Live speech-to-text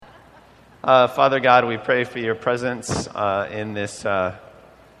Father God, we pray for your presence in this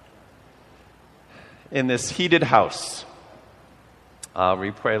heated house. We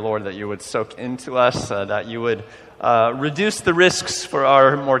pray, Lord, that you would soak into us, that you would reduce the risks for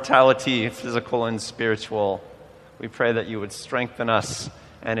our mortality, physical and spiritual. We pray that you would strengthen us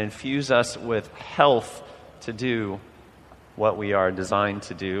and infuse us with health to do what we are designed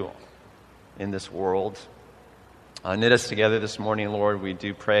to do in this world. Knit us together this morning, Lord. We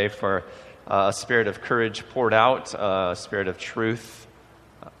do pray for a spirit of courage poured out, a spirit of truth.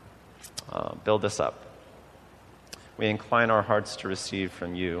 Build us up. We incline our hearts to receive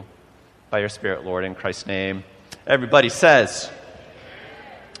from you by your Spirit, Lord, in Christ's name. Everybody says,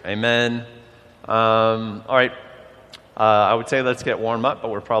 Amen. All right. I would say let's get warm up,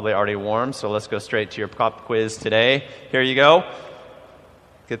 but we're probably already warm, so let's go straight to your pop quiz today. Here you go.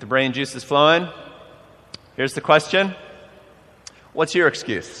 Get the brain juices flowing. Here's the question. What's your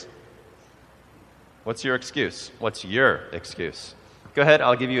excuse? What's your excuse? What's your excuse? Go ahead.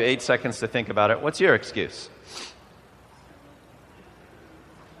 I'll give you 8 seconds to think about it. What's your excuse?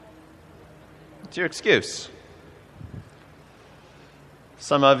 What's your excuse?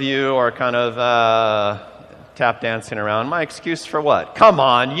 Some of you are kind of tap dancing around. My excuse for what? Come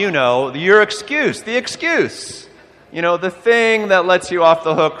on, you know, your excuse, the excuse. You know, the thing that lets you off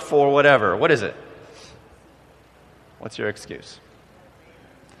the hook for whatever. What is it? What's your excuse?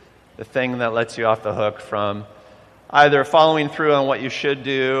 The thing that lets you off the hook from either following through on what you should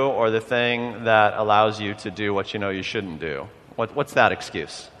do or the thing that allows you to do what you know you shouldn't do. What's that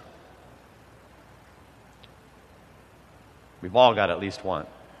excuse? We've all got at least one.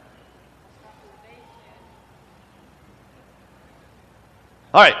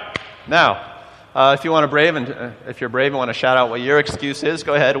 All right. Now, if you're brave and want to shout out what your excuse is,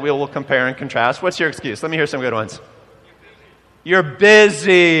 go ahead. We'll compare and contrast. What's your excuse? Let me hear some good ones. You're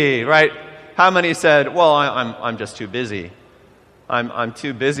busy, right? How many said, "Well, I'm just too busy. I'm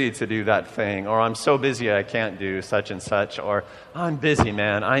too busy to do that thing," or "I'm so busy I can't do such and such," or "I'm busy,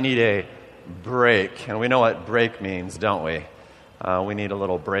 man. I need a break." And we know what break means, don't we? We need a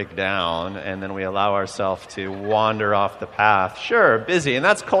little breakdown, and then we allow ourselves to wander off the path. Sure, busy, and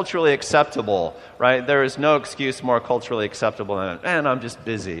that's culturally acceptable, right? There is no excuse more culturally acceptable than, "Man, I'm just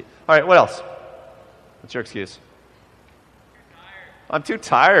busy." All right, what else? What's your excuse? I'm too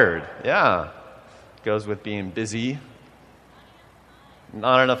tired. Yeah. Goes with being busy.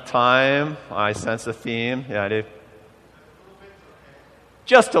 Not enough time. I sense a theme. Yeah, I do.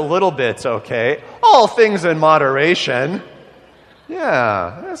 Just a little bit's okay. All things in moderation.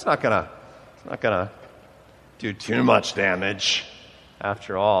 Yeah, it's not gonna do too much damage.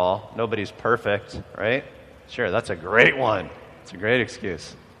 After all, nobody's perfect, right? Sure, that's a great one. It's a great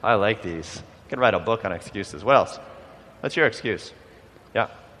excuse. I like these. I could write a book on excuses. What else? What's your excuse? Yeah.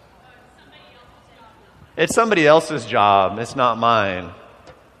 It's somebody else's job. It's not mine.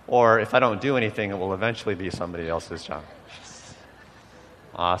 Or if I don't do anything, it will eventually be somebody else's job.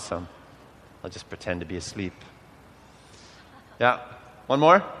 Awesome. I'll just pretend to be asleep. Yeah. One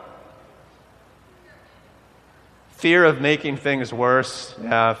more? Fear of making things worse.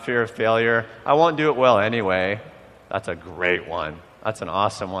 Yeah, fear of failure. I won't do it well anyway. That's a great one. That's an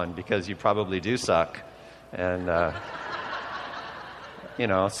awesome one because you probably do suck. And,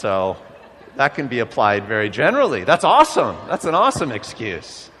 so that can be applied very generally. That's awesome. That's an awesome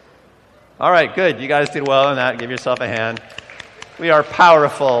excuse. All right, good. You guys did well in that. Give yourself a hand. We are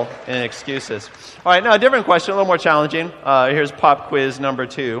powerful in excuses. All right, now a different question, a little more challenging. Here's pop quiz number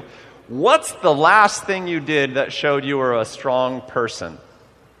 2. What's the last thing you did that showed you were a strong person?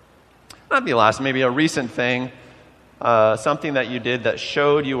 Not the last, maybe a recent thing. Something that you did that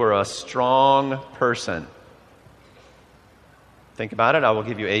showed you were a strong person. Think about it. I will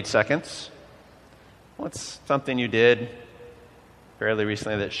give you 8 seconds. What's something you did fairly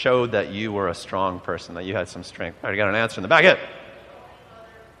recently that showed that you were a strong person, that you had some strength? All right, I got an answer in the back.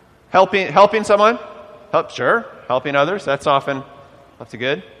 Helping someone? Sure. Helping others. That's often a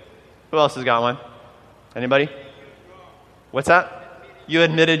good. Who else has got one? Anybody? What's that? You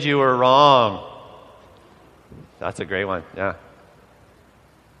admitted you were wrong. That's a great one. Yeah.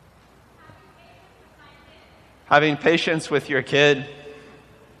 Having patience with your kid.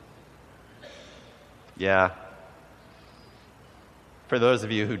 Yeah. For those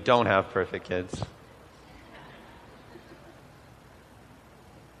of you who don't have perfect kids.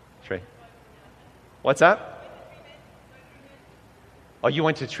 Trey. What's that? Oh, you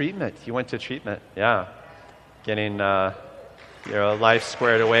went to treatment. Yeah. Getting your life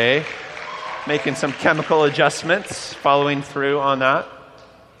squared away. Making some chemical adjustments. Following through on that.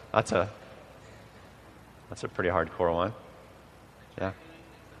 That's a pretty hardcore one. Yeah.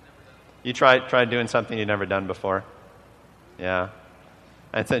 You tried doing something you'd never done before? Yeah.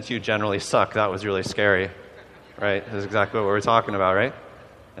 And since you generally suck, that was really scary, right? That's exactly what we were talking about, right?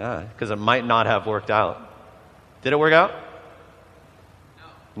 Yeah, because it might not have worked out. Did it work out?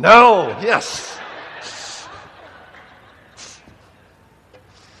 No! Yes!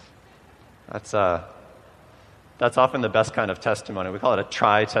 That's often the best kind of testimony. We call it a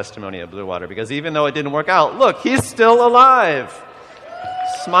try testimony at Blue Water, because even though it didn't work out, look, he's still alive.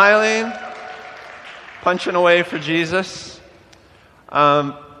 Smiling, punching away for Jesus.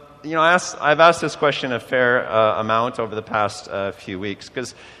 I've asked this question a fair amount over the past few weeks,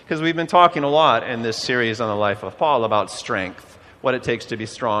 because we've been talking a lot in this series on the life of Paul about strength, what it takes to be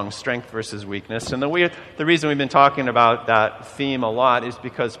strong, strength versus weakness. And the reason we've been talking about that theme a lot is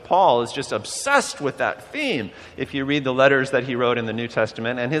because Paul is just obsessed with that theme. If you read the letters that he wrote in the New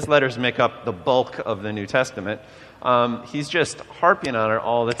Testament, and his letters make up the bulk of the New Testament, he's just harping on it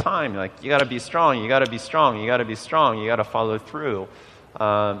all the time. Like, you got to be strong, you got to be strong, you got to be strong, you got to follow through.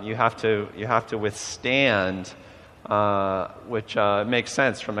 You have to withstand, which makes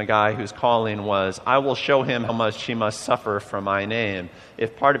sense from a guy whose calling was, I will show him how much he must suffer for my name.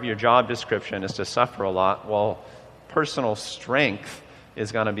 If part of your job description is to suffer a lot, well, personal strength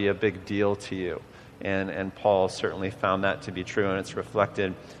is going to be a big deal to you. And Paul certainly found that to be true, and it's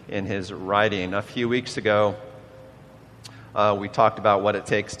reflected in his writing. A few weeks ago, we talked about what it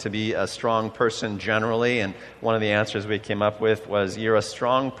takes to be a strong person generally, and one of the answers we came up with was, you're a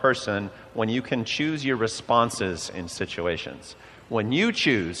strong person when you can choose your responses in situations. When you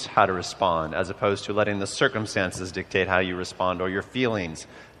choose how to respond, as opposed to letting the circumstances dictate how you respond, or your feelings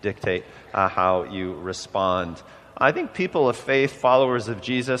dictate how you respond. I think people of faith, followers of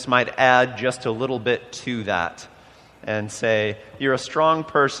Jesus, might add just a little bit to that and say, you're a strong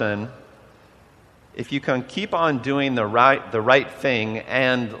person if you can keep on doing the right thing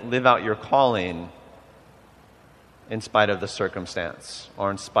and live out your calling in spite of the circumstance or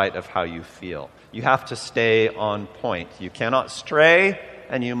in spite of how you feel. You have to stay on point. You cannot stray,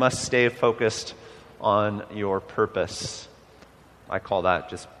 and you must stay focused on your purpose. I call that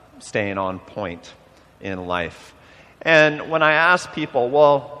just staying on point in life. And when I ask people,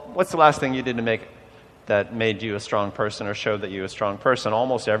 well, what's the last thing you did that made you a strong person or showed that you're a strong person?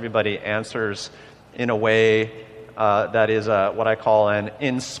 Almost everybody answers in a way that is what I call an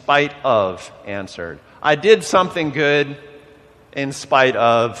in spite of answered. I did something good in spite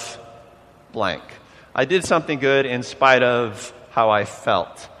of blank. I did something good in spite of how I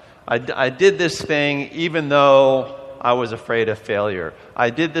felt. I did this thing even though I was afraid of failure. I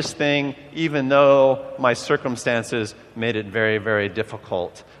did this thing even though my circumstances made it very, very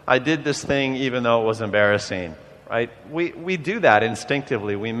difficult. I did this thing even though it was embarrassing. Right? We do that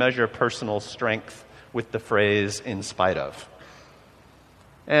instinctively. We measure personal strength with the phrase "in spite of,"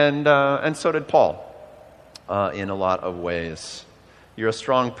 and so did Paul in a lot of ways. You're a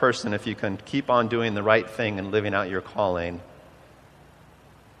strong person if you can keep on doing the right thing and living out your calling,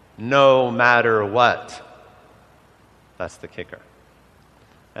 no matter what. That's the kicker,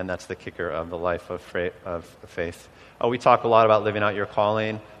 and that's the kicker of the life of faith. We talk a lot about living out your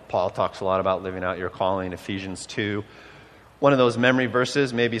calling. Paul talks a lot about living out your calling. Ephesians 2. One of those memory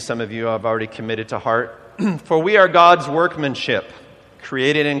verses, maybe some of you have already committed to heart. For we are God's workmanship,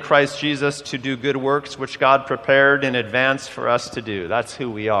 created in Christ Jesus to do good works, which God prepared in advance for us to do. That's who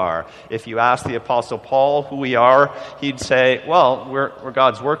we are. If you ask the Apostle Paul who we are, he'd say, well, we're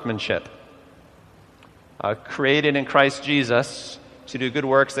God's workmanship. Created in Christ Jesus to do good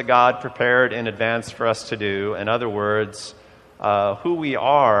works that God prepared in advance for us to do. In other words, who we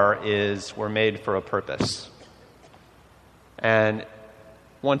are is we're made for a purpose. And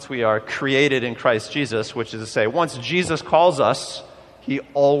once we are created in Christ Jesus, which is to say, once Jesus calls us, he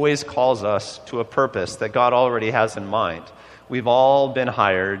always calls us to a purpose that God already has in mind. We've all been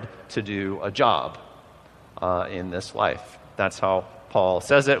hired to do a job in this life. That's how Paul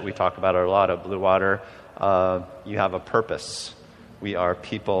says it. We talk about it a lot at Blue Water. You have a purpose. We are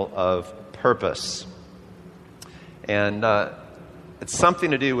people of purpose. And it's something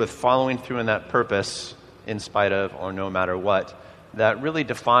to do with following through in that purpose in spite of or no matter what that really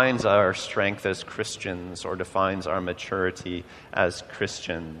defines our strength as Christians or defines our maturity as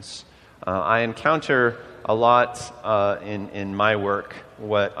Christians. I encounter a lot in my work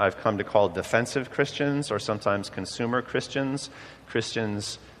what I've come to call defensive Christians or sometimes consumer Christians,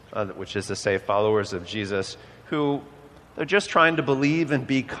 which is to say followers of Jesus, who they're just trying to believe and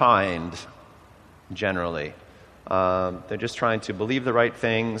be kind generally. They're just trying to believe the right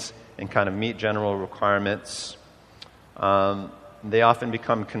things and kind of meet general requirements. They often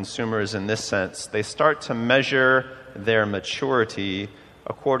become consumers in this sense. They start to measure their maturity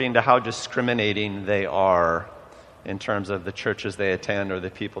according to how discriminating they are in terms of the churches they attend or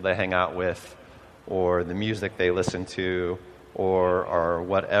the people they hang out with or the music they listen to or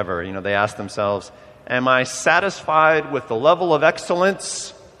whatever. They ask themselves, am I satisfied with the level of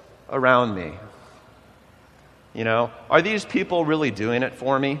excellence around me? Are these people really doing it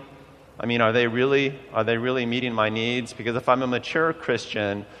for me? Are they really meeting my needs? Because if I'm a mature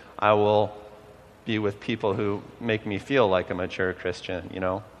Christian, I will be with people who make me feel like a mature Christian,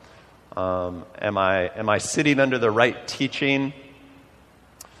 Am I sitting under the right teaching?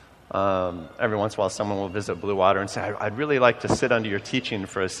 Every once in a while someone will visit Blue Water and say, I'd really like to sit under your teaching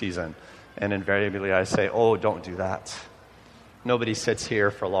for a season. And invariably I say, oh, don't do that. Nobody sits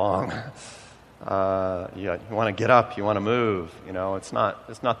here for long. You want to get up, you want to move. It's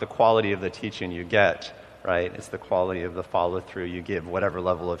not the quality of the teaching you get, right? It's the quality of the follow-through you give, whatever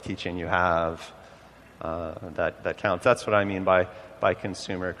level of teaching you have. That counts. That's what I mean by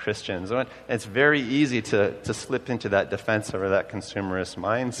consumer Christians. And it's very easy to slip into that defensive or that consumerist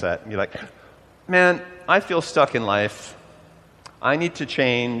mindset and be like, man, I feel stuck in life. I need to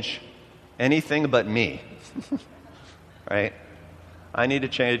change anything but me, right? I need to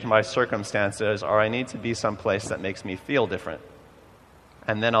change my circumstances, or I need to be someplace that makes me feel different.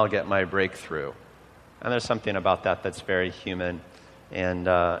 And then I'll get my breakthrough. And there's something about that that's very human. And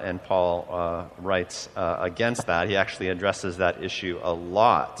Paul writes against that. He actually addresses that issue a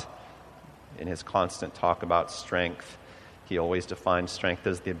lot in his constant talk about strength. He always defines strength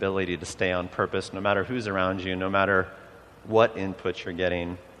as the ability to stay on purpose no matter who's around you, no matter what input you're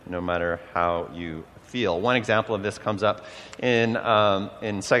getting, no matter how you feel. One example of this comes up in 2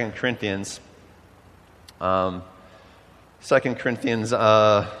 Corinthians. 2 Corinthians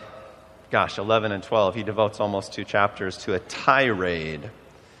 11 and 12, he devotes almost 2 chapters to a tirade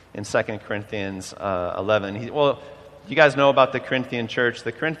in 2 Corinthians 11. You guys know about the Corinthian church.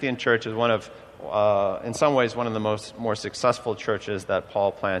 The Corinthian church is in some ways, one of the more successful churches that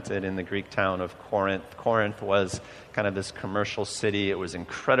Paul planted in the Greek town of Corinth. Corinth was kind of this commercial city. It was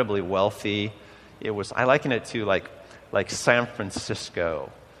incredibly wealthy. I liken it to like San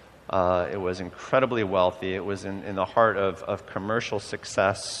Francisco. It was incredibly wealthy. It was in the heart of commercial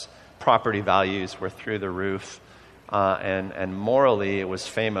success. Property values were through the roof. And morally, it was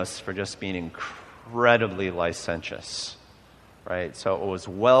famous for just being incredibly licentious, right? So it was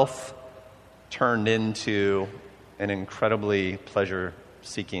wealth turned into an incredibly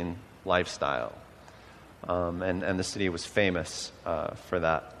pleasure-seeking lifestyle. And the city was famous for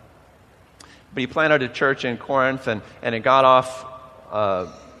that. But he planted a church in Corinth, and it got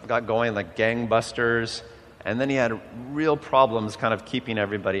going like gangbusters. And then he had real problems kind of keeping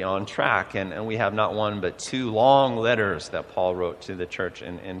everybody on track. And we have not one but 2 long letters that Paul wrote to the church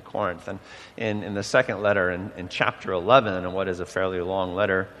in Corinth. And in the second letter, in chapter 11, and what is a fairly long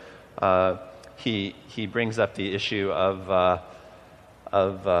letter, he brings up the issue of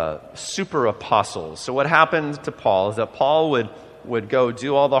super apostles. So what happened to Paul is that Paul would go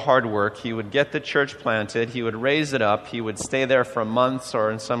do all the hard work. He would get the church planted. He would raise it up. He would stay there for months or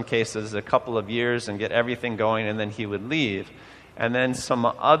in some cases a couple of years and get everything going, and then he would leave. And then some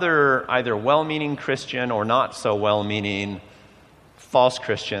other either well-meaning Christian or not so well-meaning false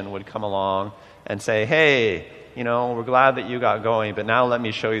Christian would come along and say, hey, we're glad that you got going, but now let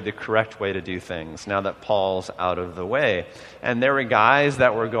me show you the correct way to do things now that Paul's out of the way. And there were guys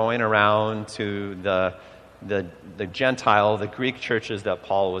that were going around to the Gentile, the Greek churches that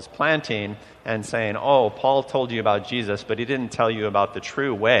Paul was planting and saying, oh, Paul told you about Jesus, but he didn't tell you about the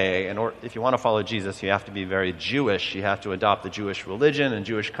true way. And if you want to follow Jesus, you have to be very Jewish. You have to adopt the Jewish religion and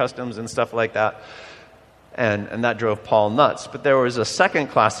Jewish customs and stuff like that. And that drove Paul nuts. But there was a second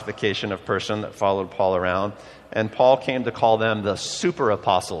classification of person that followed Paul around, and Paul came to call them the super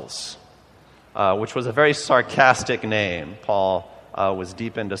apostles, which was a very sarcastic name. Paul was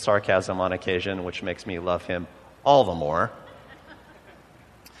deep into sarcasm on occasion, which makes me love him all the more.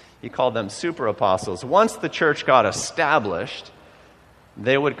 He called them super apostles. Once the church got established,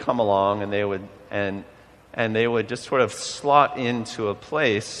 they would come along and they would just sort of slot into a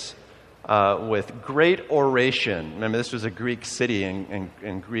place with great oration. Remember, this was a Greek city,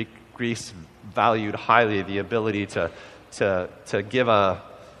 and Greece valued highly the ability to give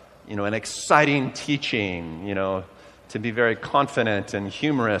an exciting teaching, to be very confident and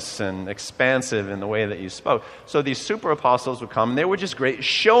humorous and expansive in the way that you spoke. So these super apostles would come, and they were just great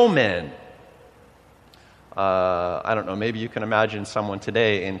showmen. I don't know, maybe you can imagine someone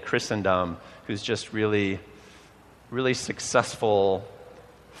today in Christendom who's just really, really successful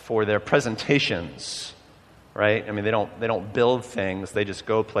for their presentations, right? I mean, they don't build things, they just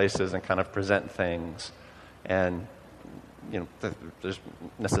go places and kind of present things. And there's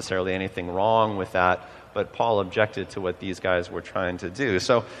necessarily anything wrong with that, but Paul objected to what these guys were trying to do.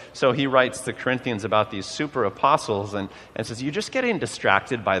 So he writes to Corinthians about these super apostles and says, you're just getting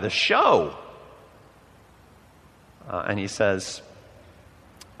distracted by the show. And he says,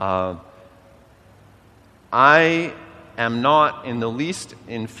 I am not in the least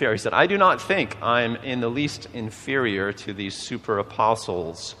inferior. He said, I do not think I'm in the least inferior to these super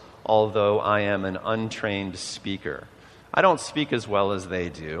apostles, although I am an untrained speaker. I don't speak as well as they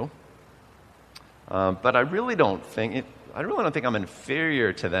do, but I really don't think I'm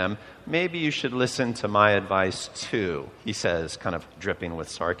inferior to them. Maybe you should listen to my advice too, he says, kind of dripping with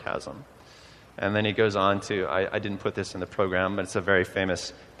sarcasm. And then he goes on to, I didn't put this in the program, but it's a very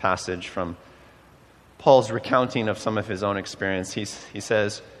famous passage from Paul's recounting of some of his own experience. He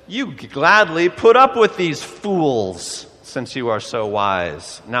says, you gladly put up with these fools since you are so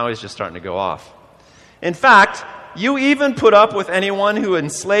wise. Now he's just starting to go off. In fact, you even put up with anyone who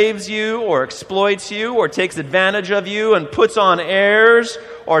enslaves you or exploits you or takes advantage of you and puts on airs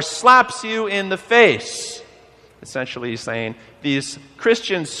or slaps you in the face. Essentially, he's saying, these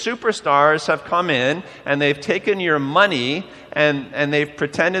Christian superstars have come in and they've taken your money and they've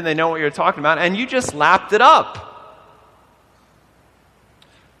pretended they know what you're talking about, and you just lapped it up.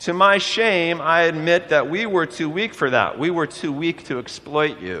 To my shame, I admit that we were too weak for that. We were too weak to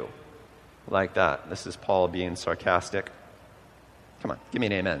exploit you like that. This is Paul being sarcastic. Come on, give me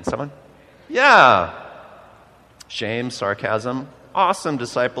an amen, someone. Yeah. Shame, sarcasm, awesome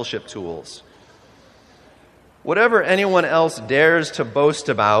discipleship tools. Whatever anyone else dares to boast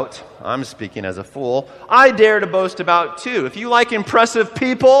about, I'm speaking as a fool, I dare to boast about too. If you like impressive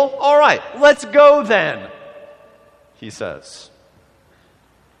people, all right, let's go then, he says.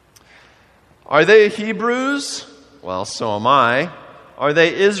 Are they Hebrews? Well, so am I. Are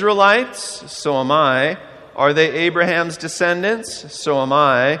they Israelites? So am I. Are they Abraham's descendants? So am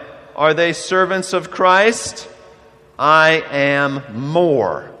I. Are they servants of Christ? I am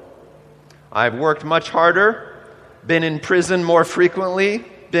more. I've worked much harder, been in prison more frequently,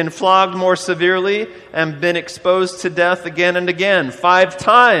 been flogged more severely, and been exposed to death again and again. 5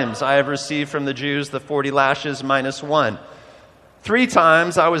 times I have received from the Jews the 40 lashes minus 1. 3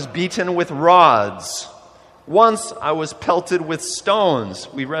 times I was beaten with rods. Once I was pelted with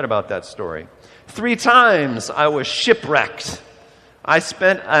stones. We read about that story. 3 times I was shipwrecked. I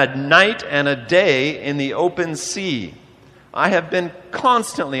spent a night and a day in the open sea. I have been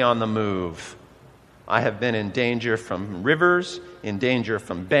constantly on the move. I have been in danger from rivers, in danger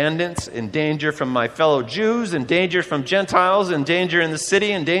from bandits, in danger from my fellow Jews, in danger from Gentiles, in danger in the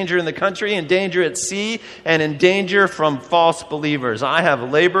city, in danger in the country, in danger at sea, and in danger from false believers. I have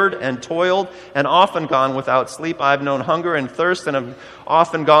labored and toiled and often gone without sleep. I have known hunger and thirst and have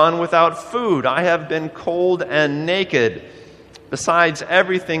often gone without food. I have been cold and naked. Besides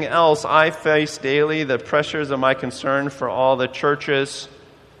everything else, I face daily the pressures of my concern for all the churches.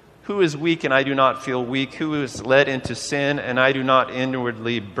 Who is weak and I do not feel weak? Who is led into sin and I do not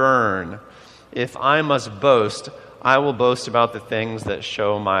inwardly burn? If I must boast, I will boast about the things that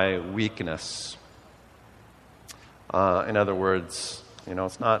show my weakness. In other words,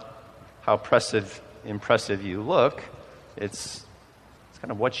 it's not how impressive you look. It's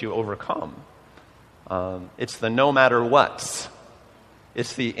kind of what you overcome. It's the no matter whats.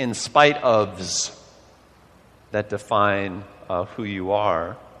 It's the in spite ofs that define who you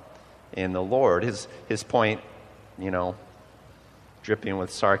are in the Lord. His point, dripping with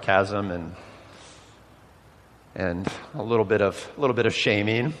sarcasm and a little bit of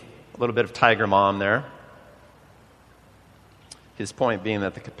shaming, a little bit of Tiger Mom there. His point being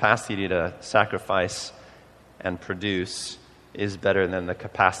that the capacity to sacrifice and produce is better than the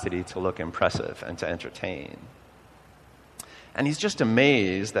capacity to look impressive and to entertain. And he's just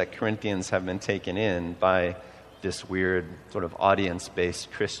amazed that Corinthians have been taken in by this weird sort of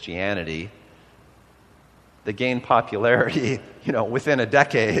audience-based Christianity that gained popularity, within a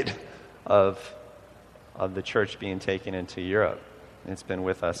decade of the church being taken into Europe. It's been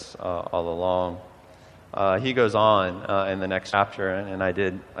with us all along. He goes on in the next chapter, and I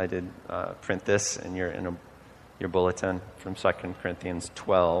did print this in your bulletin from 2 Corinthians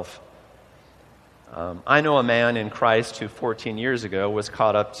 12. I know a man in Christ who 14 years ago was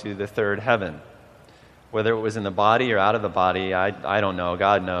caught up to the third heaven. Whether it was in the body or out of the body, I don't know.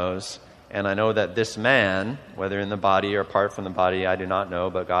 God knows. And I know that this man, whether in the body or apart from the body, I do not know,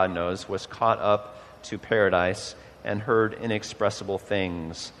 but God knows, was caught up to paradise and heard inexpressible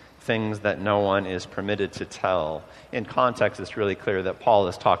things, things that no one is permitted to tell. In context, it's really clear that Paul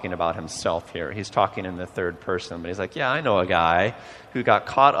is talking about himself here. He's talking in the third person, but he's like, yeah, I know a guy who got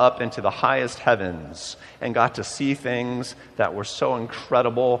caught up into the highest heavens and got to see things that were so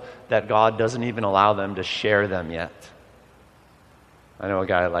incredible that God doesn't even allow them to share them yet. I know a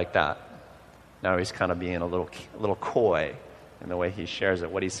guy like that. Now he's kind of being a little coy in the way he shares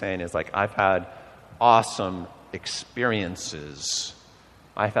it. What he's saying is like, I've had awesome experiences.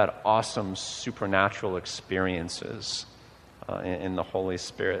 I've had awesome supernatural experiences in the Holy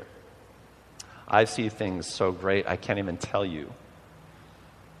Spirit. I see things so great I can't even tell you.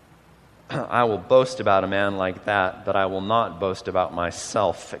 I will boast about a man like that, but I will not boast about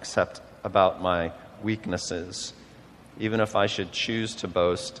myself except about my weaknesses. Even if I should choose to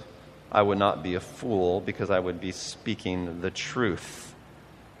boast, I would not be a fool because I would be speaking the truth.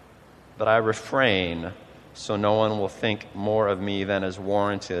 But I refrain so no one will think more of me than is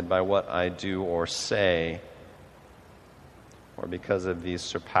warranted by what I do or say, or because of these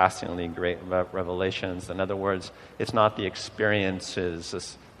surpassingly great revelations. In other words, it's not the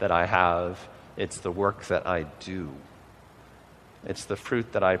experiences that I have, it's the work that I do. It's the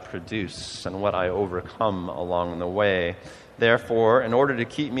fruit that I produce and what I overcome along the way. Therefore, in order to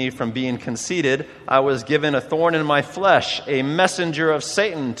keep me from being conceited, I was given a thorn in my flesh, a messenger of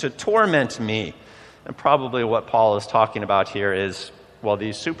Satan to torment me. And probably what Paul is talking about here is, well,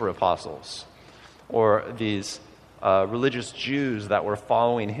 these super apostles, or these religious Jews that were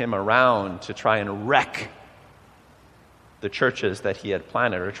following him around to try and wreck the churches that he had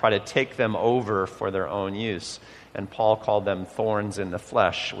planted, or try to take them over for their own use. And Paul called them thorns in the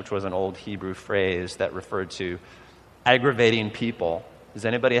flesh, which was an old Hebrew phrase that referred to aggravating people. Does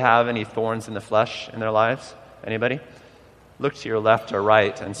anybody have any thorns in the flesh in their lives? Anybody? Look to your left or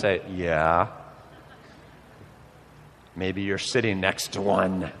right and say, yeah. Maybe you're sitting next to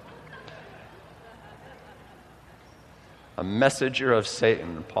one. A messenger of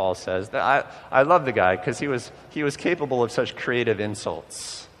Satan, Paul says. I love the guy because he was capable of such creative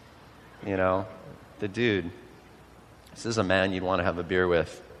insults. You know, the dude. This is a man you'd want to have a beer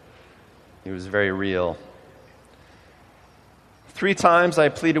with. He was very real. 3 times I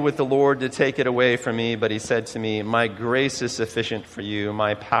pleaded with the Lord to take it away from me, but he said to me, my grace is sufficient for you.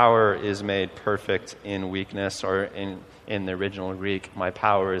 My power is made perfect in weakness, or in the original Greek, my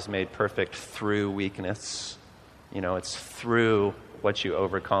power is made perfect through weakness. You know, it's through what you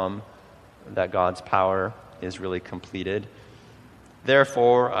overcome that God's power is really completed.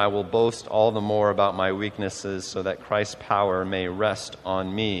 Therefore, I will boast all the more about my weaknesses so that Christ's power may rest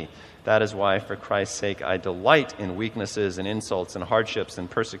on me. That is why, for Christ's sake, I delight in weaknesses and insults and hardships and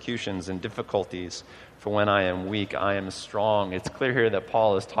persecutions and difficulties. For when I am weak, I am strong. It's clear here that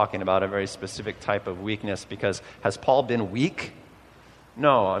Paul is talking about a very specific type of weakness, because has Paul been weak?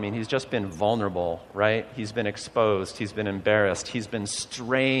 No, I mean, he's just been vulnerable, right? He's been exposed. He's been embarrassed. He's been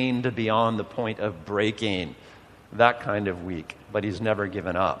strained beyond the point of breaking. That kind of weak. But he's never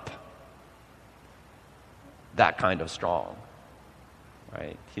given up. That kind of strong,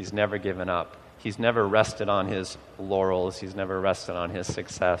 right? He's never given up. He's never rested on his laurels. He's never rested on his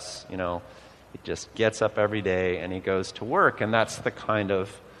success. You know, he just gets up every day and he goes to work. And that's the kind of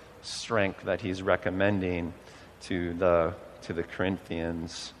strength that he's recommending to the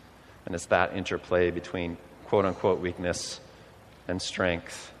Corinthians. And it's that interplay between quote-unquote weakness and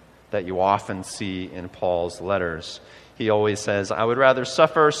strength that you often see in Paul's letters. He always says, I would rather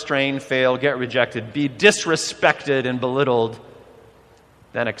suffer, strain, fail, get rejected, be disrespected and belittled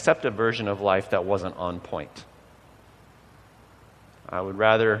than accept a version of life that wasn't on point. I would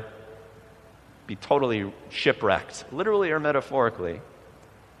rather be totally shipwrecked, literally or metaphorically,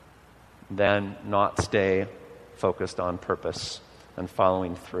 than not stay focused on purpose and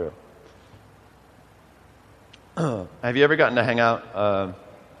following through. Have you ever gotten to hang out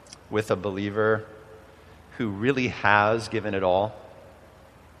with a believer who really has given it all?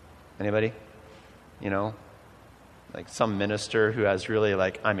 Anybody? You know, like some minister who has really,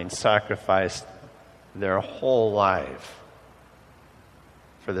 sacrificed their whole life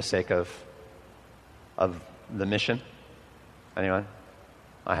for the sake of the mission? Anyone?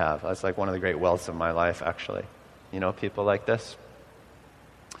 I have. That's like one of the great wealths of my life, actually. You know, people like this.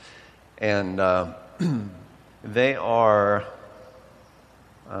 And they are.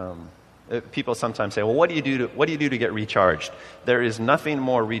 People sometimes say, "Well, what do you do to get recharged?" There is nothing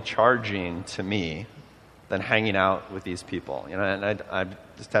more recharging to me than hanging out with these people. You know, and I've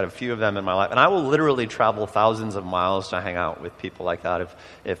just had a few of them in my life, and I will literally travel thousands of miles to hang out with people like that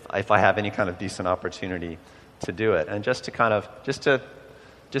if I have any kind of decent opportunity to do it, and just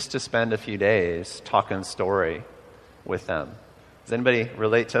to spend a few days talking story with them. Does anybody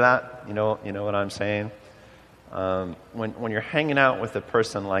relate to that? You know what I'm saying? When you're hanging out with a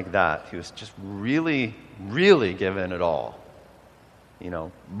person like that who's just really, really given it all,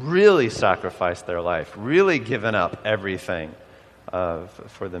 really sacrificed their life, really given up everything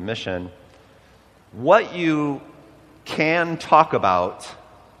for the mission, what you can talk about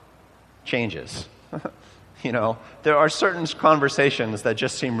changes. There are certain conversations that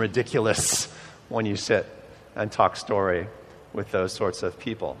just seem ridiculous when you sit and talk story with those sorts of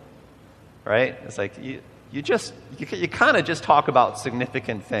people, right? It's like you kind of just talk about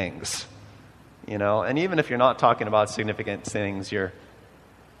significant things, and even if you're not talking about significant things,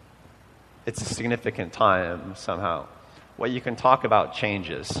 it's a significant time somehow. What you can talk about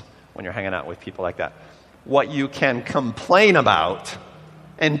changes when you're hanging out with people like that. What you can complain about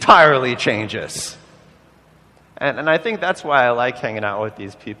entirely changes. And I think that's why I like hanging out with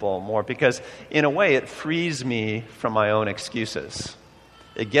these people more, because in a way it frees me from my own excuses.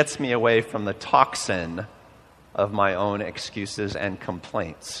 It gets me away from the toxin of my own excuses and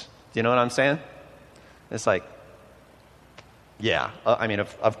complaints. Do you know what I'm saying? It's like,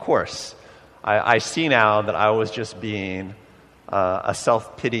 of course. I see now that I was just being a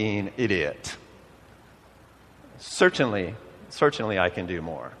self-pitying idiot. Certainly I can do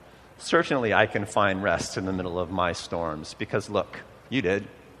more. Certainly I can find rest in the middle of my storms, because look, you did.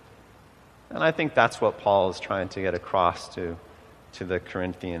 And I think that's what Paul is trying to get across to the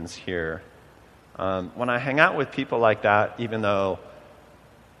Corinthians here. When I hang out with people like that, even though,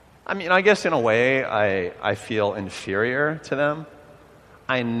 I guess in a way I feel inferior to them,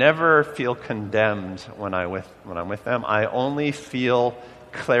 I never feel condemned when I'm with them. I only feel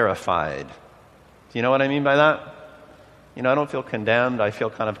clarified. Do you know what I mean by that? I don't feel condemned. I feel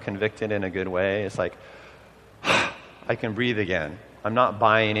kind of convicted in a good way. It's like, I can breathe again. I'm not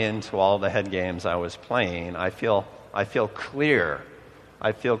buying into all the head games I was playing. I feel clear.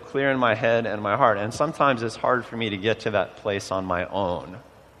 I feel clear in my head and my heart. And sometimes it's hard for me to get to that place on my own.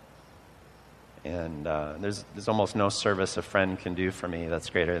 And there's almost no service a friend can do for me that's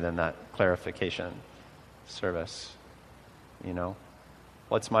greater than that clarification service.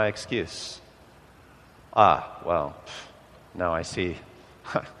 What's my excuse? Well, now I see.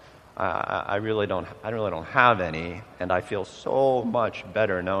 I really don't have any, and I feel so much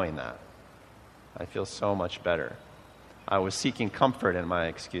better knowing that. I feel so much better. I was seeking comfort in my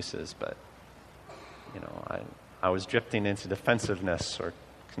excuses, but I was drifting into defensive-ness or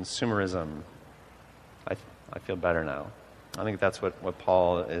consumerism. I feel better now. I think that's what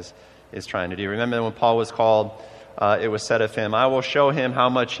Paul is trying to do. Remember when Paul was called, it was said of him, "I will show him how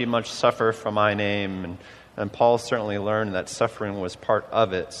much he must suffer for my name." And Paul certainly learned that suffering was part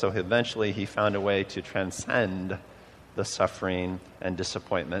of it. So eventually he found a way to transcend the suffering and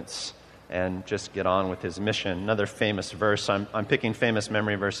disappointments and just get on with his mission. Another famous verse, I'm picking famous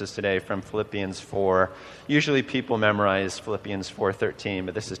memory verses today from Philippians 4. Usually people memorize Philippians 4:13,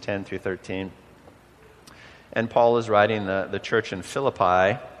 but this is 10 through 13. And Paul is writing the church in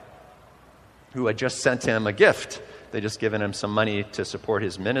Philippi, who had just sent him a gift. They'd just given him some money to support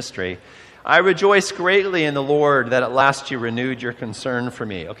his ministry. "I rejoice greatly in the Lord that at last you renewed your concern for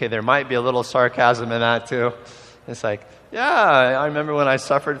me." Okay, there might be a little sarcasm in that too. It's like, yeah, I remember when I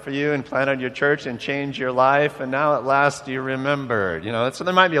suffered for you and planted your church and changed your life, and now at last you remembered. So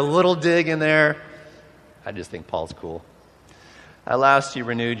there might be a little dig in there. I just think Paul's cool. "At last you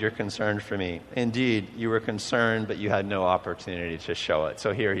renewed your concern for me. Indeed, you were concerned, but you had no opportunity to show it."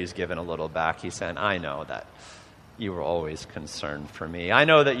 So here he's given a little back. He's saying, I know that you were always concerned for me. I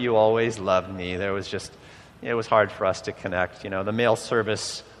know that you always loved me. It was hard for us to connect. The mail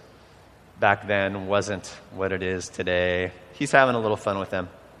service back then wasn't what it is today. He's having a little fun with them.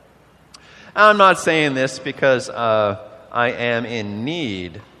 I'm not saying this because I am in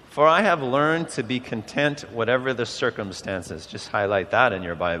need, for I have learned to be content whatever the circumstances. Just highlight that in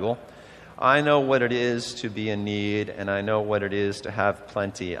your Bible. I know what it is to be in need, and I know what it is to have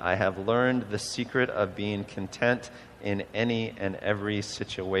plenty. I have learned the secret of being content in any and every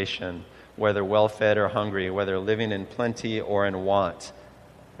situation, whether well-fed or hungry, whether living in plenty or in want.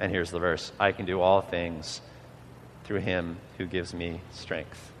 And here's the verse. I can do all things through him who gives me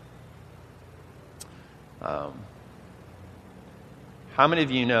strength. How many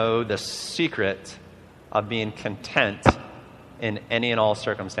of you know the secret of being content in any and all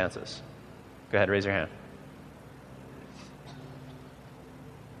circumstances? Go ahead, raise your hand.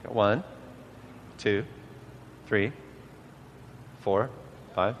 1, 2, 3, 4,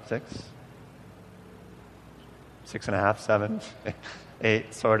 5, 6, 6.5, 7,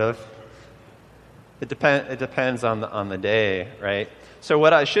 8, sort of. It depends on the day, right? So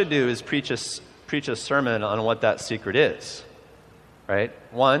what I should do is preach a sermon on what that secret is. right?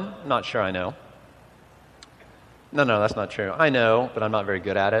 One, not sure I know. No, that's not true. I know, but I'm not very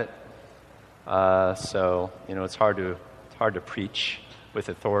good at it. So, it's hard to preach with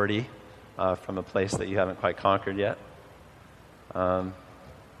authority from a place that you haven't quite conquered yet. But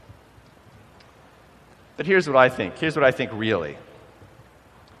here's what I think. Here's what I think really.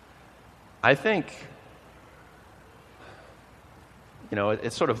 I think,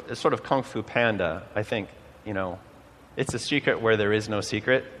 it's sort of Kung Fu Panda. I think, it's a secret where there is no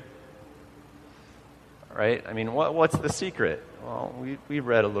secret. Right? I mean, what's the secret? Well, we've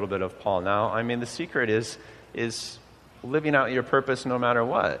read a little bit of Paul now. I mean, the secret is living out your purpose no matter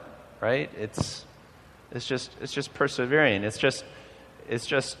what, right? It's just persevering. It's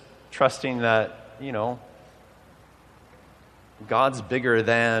just trusting that, God's bigger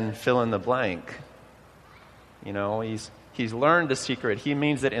than fill in the blank. He's learned a secret. He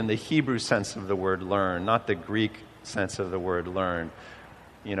means it in the Hebrew sense of the word learn, not the Greek sense of the word learn.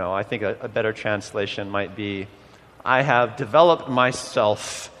 I think a better translation might be, I have developed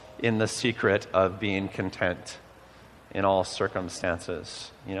myself in the secret of being content in all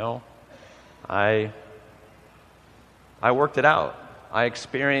circumstances. I worked it out. I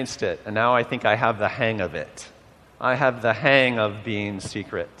experienced it, and now I think I have the hang of it. I have the hang of being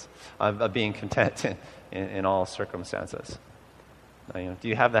secret, of being content in all circumstances. Do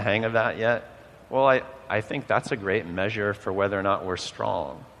you have the hang of that yet? Well, I think that's a great measure for whether or not we're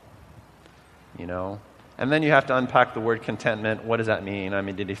strong, And then you have to unpack the word contentment. What does that mean? I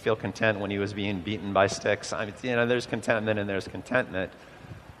mean, did he feel content when he was being beaten by sticks? I mean, there's contentment and there's contentment.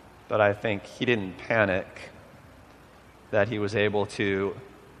 But I think he didn't panic, that he was able to,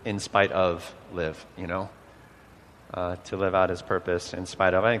 in spite of, live, to live out his purpose in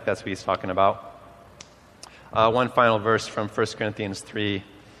spite of. I think that's what he's talking about. One final verse from 1 Corinthians 3,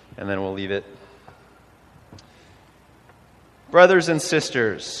 and then we'll leave it. Brothers and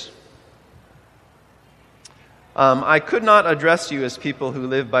sisters, I could not address you as people who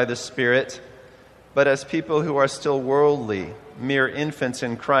live by the Spirit, but as people who are still worldly, mere infants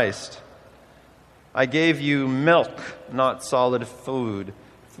in Christ. I gave you milk, not solid food,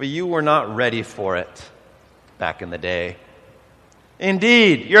 for you were not ready for it back in the day.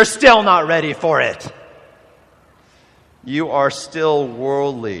 Indeed, you're still not ready for it. You are still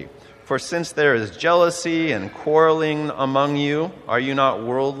worldly. For since there is jealousy and quarreling among you, are you not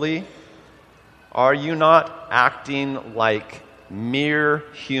worldly? Are you not acting like mere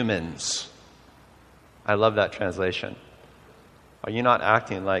humans? I love that translation. Are you not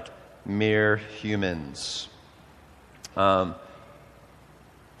acting like mere humans?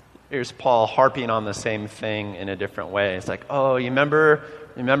 Here's Paul harping on the same thing in a different way. It's like, oh, you remember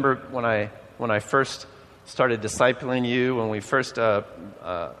when I first started discipling you, when we first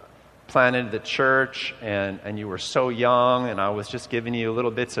planted the church, and you were so young, and I was just giving you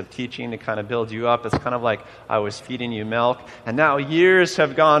little bits of teaching to kind of build you up. It's kind of like I was feeding you milk, and now years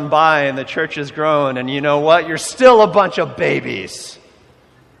have gone by, and the church has grown, and you know what? You're still a bunch of babies.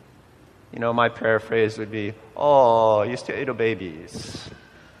 My paraphrase would be, oh, you're still little babies.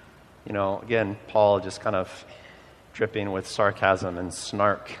 Again, Paul just kind of dripping with sarcasm and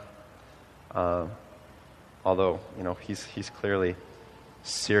snark. Although, he's clearly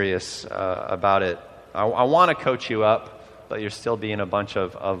serious about it. I want to coach you up, but you're still being a bunch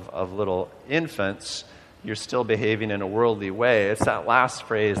of little infants. You're still behaving in a worldly way. It's that last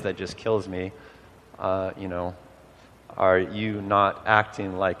phrase that just kills me. Are you not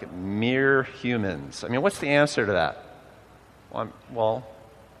acting like mere humans? I mean, what's the answer to that? Well,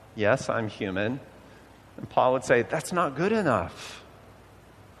 yes, I'm human. And Paul would say, that's not good enough.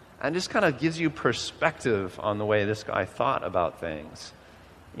 And just kind of gives you perspective on the way this guy thought about things.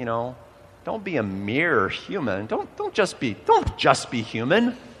 Don't be a mere human. Don't just be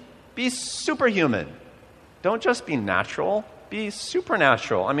human. Be superhuman. Don't just be natural. Be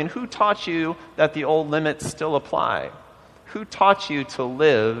supernatural. I mean, who taught you that the old limits still apply? Who taught you to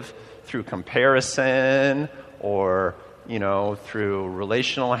live through comparison or, through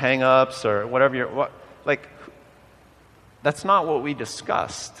relational hang-ups or whatever that's not what we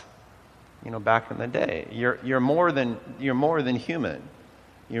discussed, back in the day. You're more than human.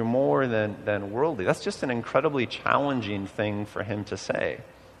 You're more than worldly. That's just an incredibly challenging thing for him to say,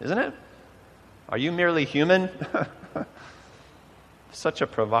 isn't it? Are you merely human? Such a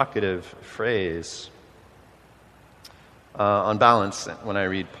provocative phrase. On balance, when I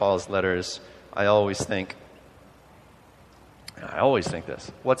read Paul's letters, I always think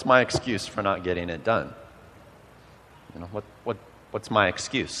this. What's my excuse for not getting it done? What's my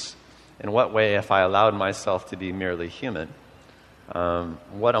excuse? In what way have I allowed myself to be merely human?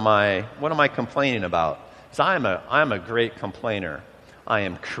 What am I complaining about? Because I'm a great complainer. I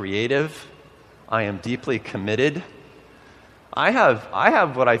am creative. I am deeply committed. I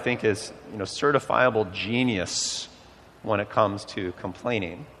have what I think is, certifiable genius when it comes to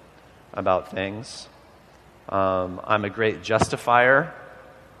complaining about things. I'm a great justifier.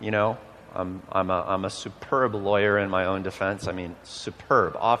 I'm a superb lawyer in my own defense. I mean,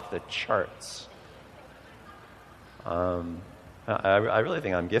 superb, off the charts. I really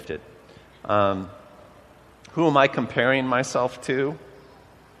think I'm gifted. Who am I comparing myself to?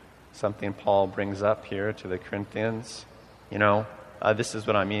 Something Paul brings up here to the Corinthians. This is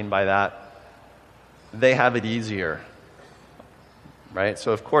what I mean by that. They have it easier, right?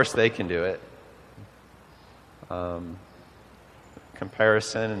 So of course they can do it.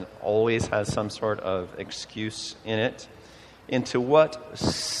 Comparison always has some sort of excuse in it. Into what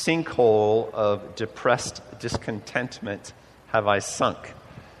sinkhole of depressed discontentment have I sunk?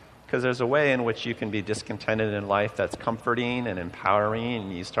 Because there's a way in which you can be discontented in life that's comforting and empowering,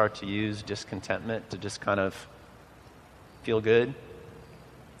 and you start to use discontentment to just kind of feel good.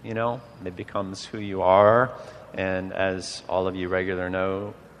 It becomes who you are. And as all of you regulars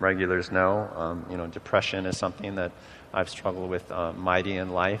know, depression is something that I've struggled with mighty in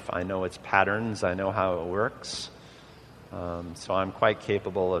life. I know its patterns. I know how it works. So I'm quite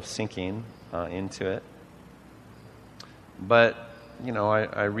capable of sinking into it. But,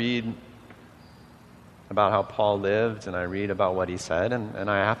 I read about how Paul lived, and I read about what he said, and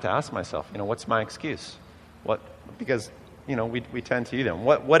I have to ask myself, what's my excuse? Because we tend to use them.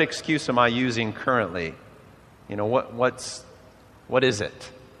 What excuse am I using currently? What is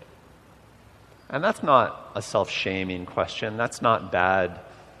it? And that's not a self-shaming question. That's not bad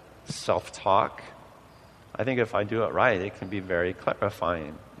self-talk. I think if I do it right, it can be very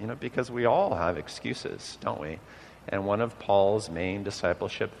clarifying, because we all have excuses, don't we? And one of Paul's main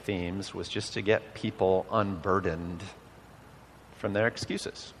discipleship themes was just to get people unburdened from their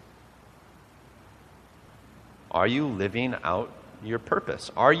excuses. Are you living out your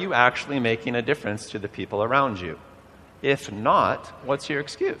purpose? Are you actually making a difference to the people around you? If not, what's your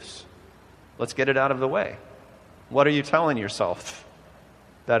excuse? Let's get it out of the way. What are you telling yourself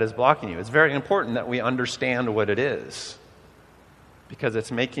that is blocking you? It's very important that we understand what it is, because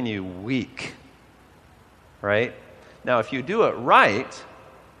it's making you weak, right? Now, if you do it right,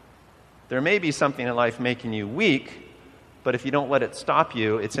 there may be something in life making you weak, but if you don't let it stop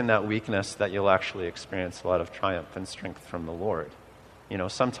you, it's in that weakness that you'll actually experience a lot of triumph and strength from the Lord.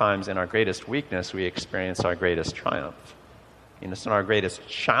 Sometimes in our greatest weakness, we experience our greatest triumph. It's in our greatest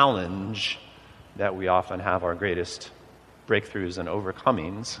challenge that we often have our greatest breakthroughs and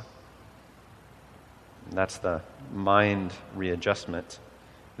overcomings. And that's the mind readjustment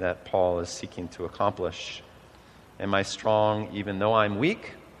that Paul is seeking to accomplish. Am I strong even though I'm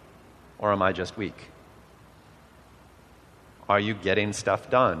weak, or am I just weak? Are you getting stuff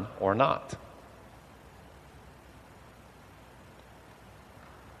done or not?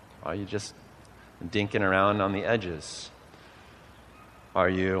 Are you just dinking around on the edges? Are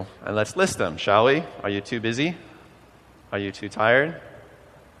you, and let's list them, shall we? Are you too busy? Are you too tired?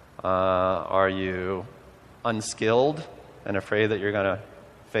 Are you unskilled and afraid that you're going to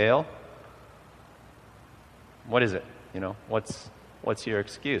fail? What is it? What's your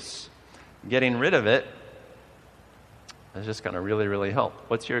excuse? Getting rid of it is just going to really, really help.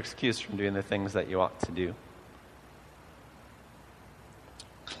 What's your excuse from doing the things that you ought to do?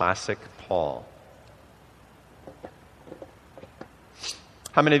 Classic Paul.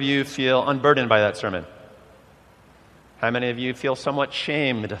 How many of you feel unburdened by that sermon? How many of you feel somewhat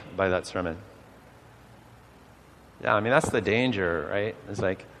shamed by that sermon? Yeah, that's the danger, right?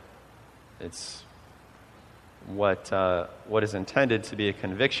 It's what is intended to be a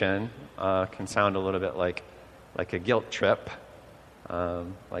conviction can sound a little bit like a guilt trip,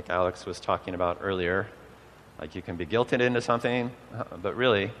 like Alex was talking about earlier. Like you can be guilted into something, but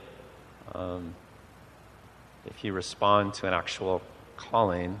really, if you respond to an actual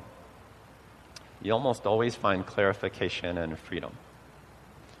calling, you almost always find clarification and freedom.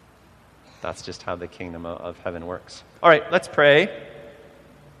 That's just how the kingdom of heaven works. All right, let's pray.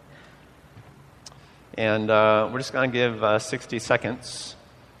 And we're just going to give 60 seconds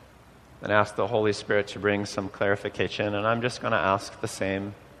and ask the Holy Spirit to bring some clarification. And I'm just going to ask the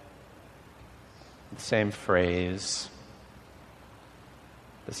same phrase,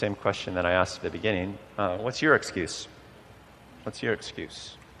 the same question that I asked at the beginning. What's your excuse? What's your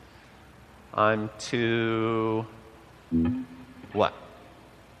excuse? I'm too... what?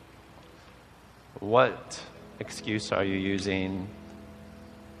 What excuse are you using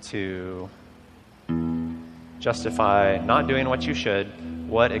to justify not doing what you should?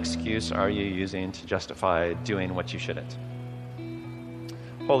 What excuse are you using to justify doing what you shouldn't?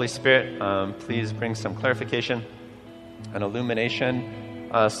 Holy Spirit, please bring some clarification and illumination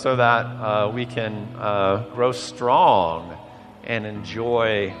so that we can grow strong and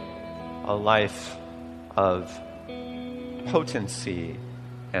enjoy a life of potency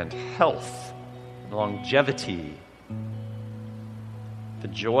and health, longevity, the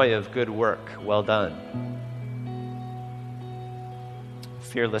joy of good work well done,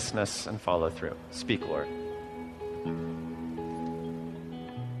 fearlessness and follow through. Speak, Lord.